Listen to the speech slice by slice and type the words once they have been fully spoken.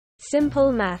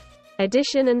Simple math.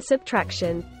 Addition and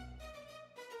subtraction.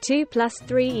 2 plus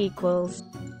 3 equals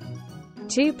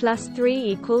 2 plus 3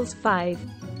 equals 5.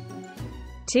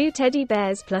 2 teddy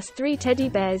bears plus 3 teddy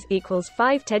bears equals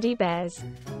 5 teddy bears.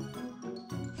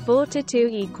 4 to 2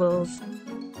 equals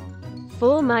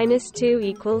 4 minus 2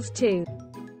 equals 2.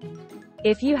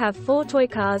 If you have 4 toy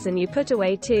cars and you put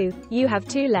away 2, you have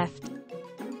 2 left.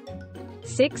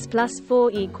 6 plus 4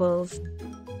 equals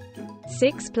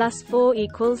 6 plus 4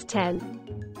 equals 10.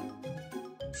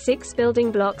 6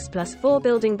 building blocks plus 4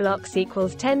 building blocks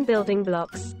equals 10 building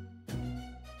blocks.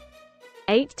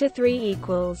 8 to 3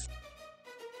 equals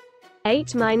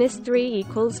 8 minus 3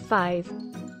 equals 5.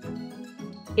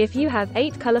 If you have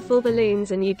 8 colorful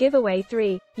balloons and you give away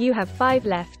 3, you have 5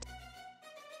 left.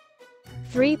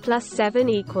 3 plus 7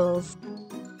 equals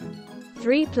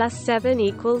 3 plus 7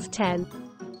 equals 10.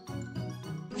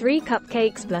 3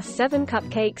 cupcakes plus 7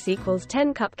 cupcakes equals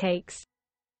 10 cupcakes.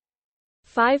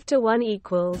 5 to 1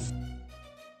 equals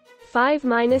 5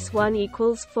 minus 1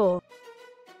 equals 4.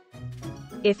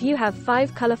 If you have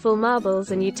 5 colorful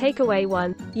marbles and you take away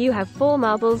 1, you have 4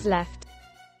 marbles left.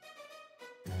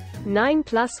 9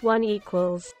 plus 1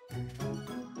 equals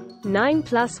 9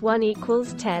 plus 1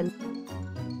 equals 10.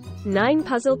 9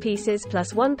 puzzle pieces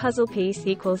plus 1 puzzle piece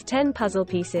equals 10 puzzle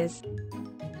pieces.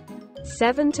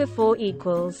 7 to 4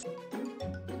 equals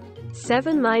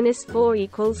 7 minus 4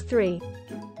 equals 3.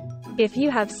 If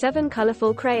you have 7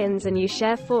 colorful crayons and you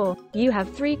share 4, you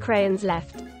have 3 crayons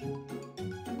left.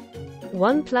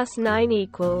 1 plus 9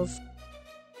 equals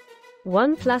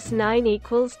 1 plus 9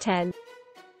 equals 10.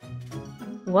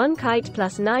 1 kite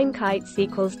plus 9 kites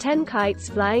equals 10 kites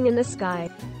flying in the sky.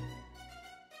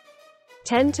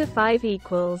 10 to 5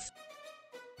 equals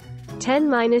 10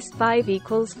 minus 5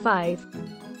 equals 5.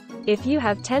 If you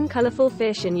have 10 colorful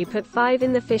fish and you put 5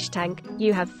 in the fish tank,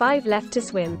 you have 5 left to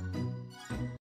swim.